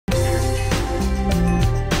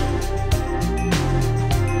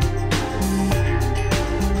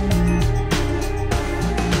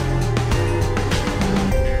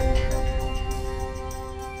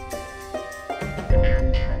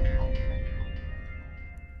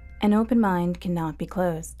An open mind cannot be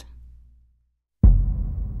closed.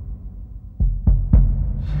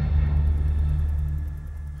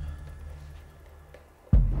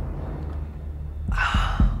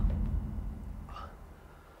 I'm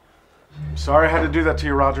sorry I had to do that to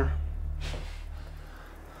you, Roger.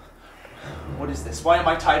 What is this? Why am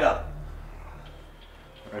I tied up?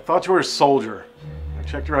 I thought you were a soldier. I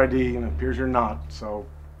checked your ID and it appears you're not, so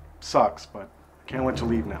sucks, but I can't let you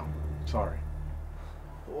leave now. Sorry.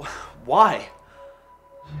 Why?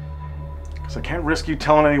 Because I can't risk you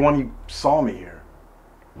telling anyone you saw me here.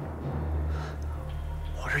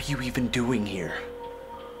 What are you even doing here?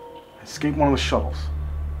 I escaped one of the shuttles.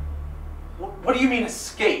 What do you mean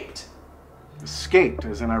escaped? Escaped,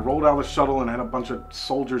 as in I rolled out of the shuttle and had a bunch of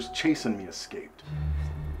soldiers chasing me escaped.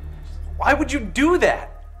 Why would you do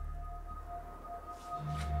that?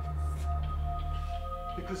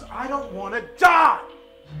 Because I don't want to die!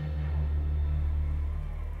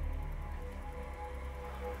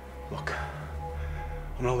 Look,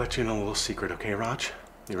 I'm gonna let you in a little secret, okay, Raj?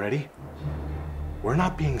 You ready? We're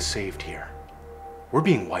not being saved here. We're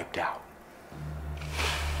being wiped out.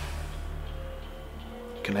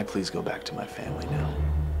 Can I please go back to my family now?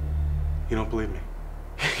 You don't believe me?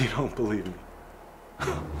 You don't believe me?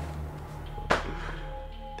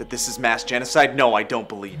 That this is mass genocide? No, I don't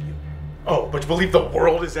believe you. Oh, but you believe the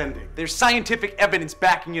world is ending? There's scientific evidence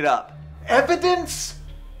backing it up. Evidence?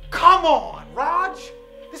 Come on, Raj!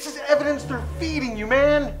 This is evidence they're feeding you,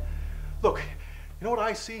 man! Look, you know what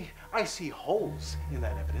I see? I see holes in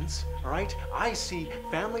that evidence, all right? I see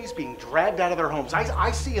families being dragged out of their homes. I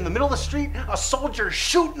see in the middle of the street a soldier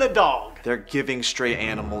shooting a dog. They're giving stray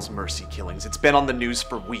animals mercy killings. It's been on the news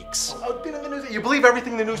for weeks. Oh, been in the news? You believe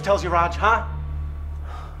everything the news tells you, Raj, huh?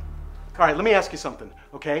 All right, let me ask you something,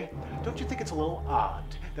 okay? Don't you think it's a little odd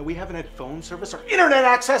that we haven't had phone service or internet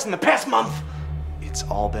access in the past month? It's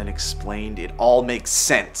all been explained. It all makes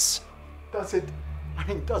sense. Does it? I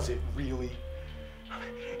mean, does it really?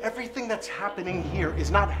 Everything that's happening here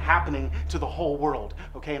is not happening to the whole world,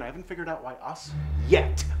 okay? And I haven't figured out why us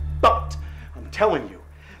yet. But I'm telling you,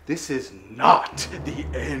 this is not the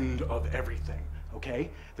end of everything,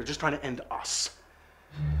 okay? They're just trying to end us.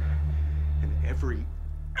 And every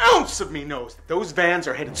ounce of me knows that those vans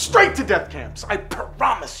are headed straight to death camps. I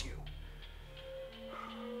promise you.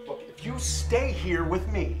 Look, if you stay here with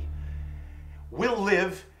me, we'll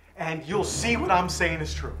live and you'll see what I'm saying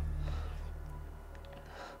is true.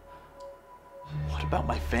 What about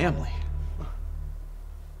my family?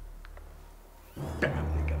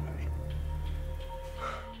 Family guy.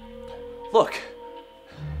 Look,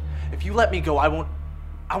 if you let me go, I won't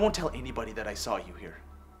tell anybody that I saw you here.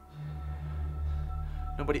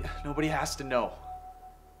 Nobody has to know.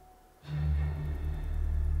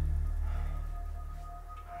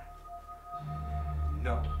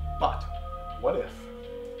 No, but what if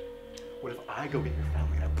I go get your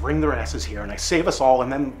family and I bring their asses here and I save us all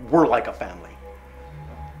and then we're like a family?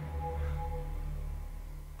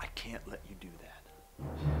 I can't let you do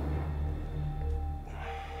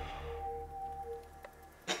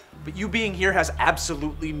that. But you being here has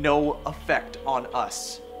absolutely no effect on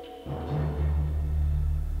us.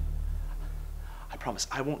 I promise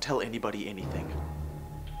I won't tell anybody anything.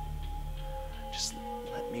 Just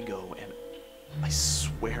let me go and I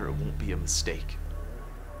swear it won't be a mistake.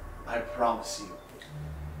 I promise you.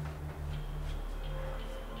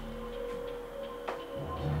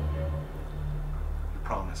 You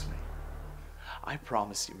promise me. I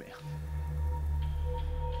promise you, man.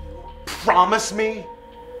 Promise me?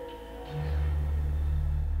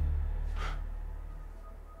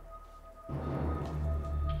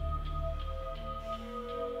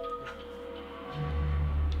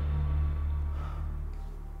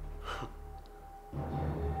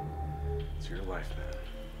 It's your life, man.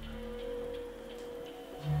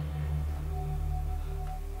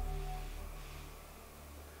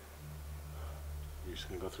 You're just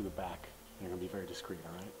gonna go through the back, and you're gonna be very discreet,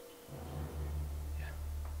 all right?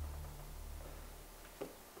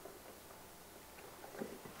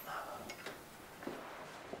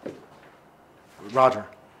 Yeah. Roger,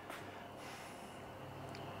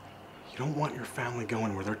 you don't want your family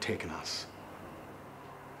going where they're taking us.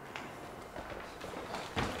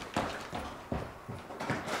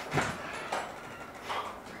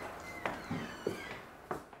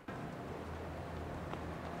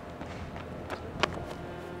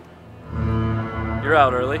 You're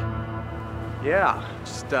out early. Yeah,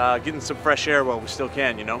 just getting some fresh air while we still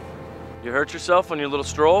can, you know? You hurt yourself on your little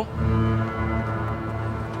stroll?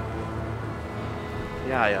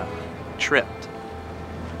 Yeah, I tripped.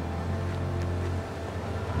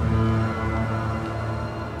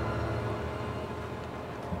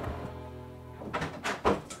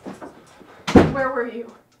 Where were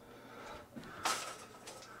you?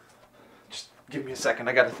 Just give me a second,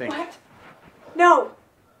 I gotta think. What? No.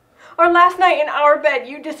 Our last night in our bed,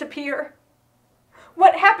 you disappear.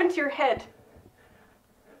 What happened to your head?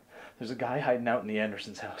 There's a guy hiding out in the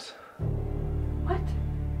Andersons' house. What?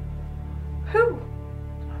 Who?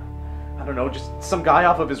 I don't know, just some guy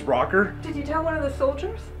off of his rocker. Did you tell one of the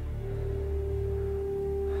soldiers?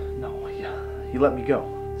 No, he let me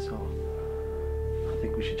go. So I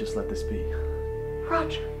think we should just let this be.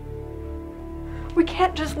 Roger. We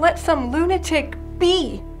can't just let some lunatic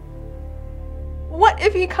be. What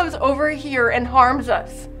if he comes over here and harms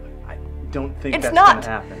us? I don't think It's that's not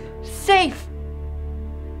gonna happen. safe.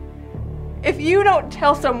 If you don't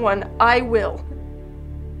tell someone, I will.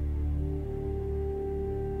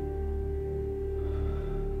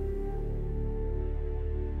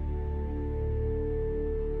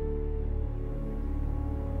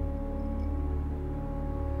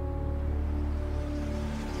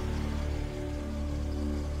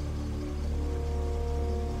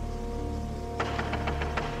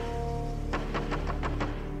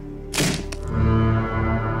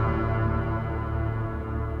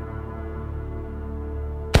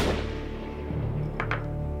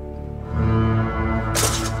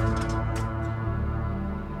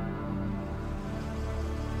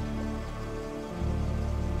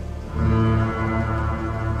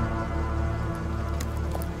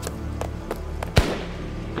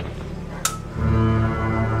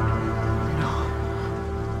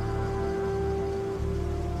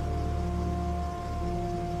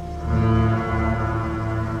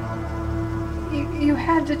 You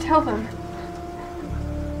had to tell them.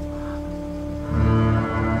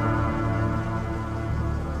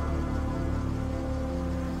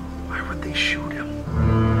 Why would they shoot him?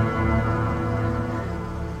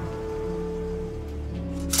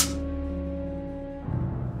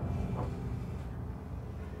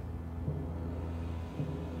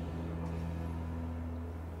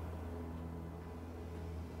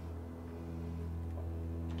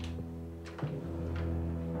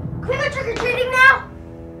 Can we go trick-or-treating now?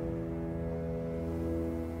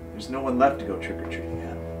 There's no one left to go trick-or-treating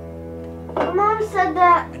yet. My mom said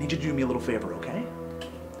that. I need you to do me a little favor, okay?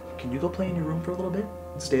 Can you go play in your room for a little bit?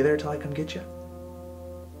 Stay there till I come get you?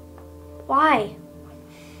 Why?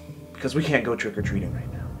 Because we can't go trick-or-treating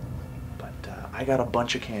right now. But I got a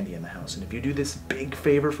bunch of candy in the house, and if you do this big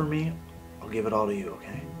favor for me, I'll give it all to you,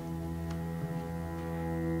 okay?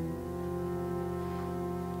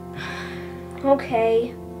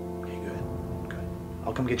 Okay. Okay, good. Good.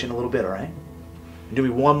 I'll come get you in a little bit, alright? And do me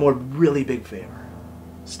one more really big favor.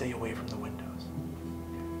 Stay away from the windows.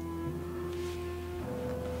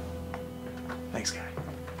 Thanks, guy.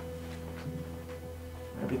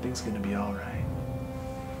 Everything's gonna be alright.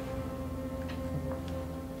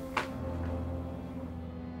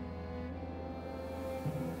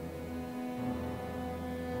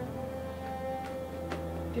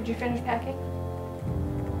 Did you finish packing?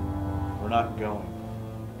 We're not going.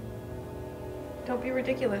 Don't be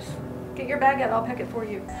ridiculous. Get your bag out, I'll pack it for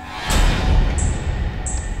you.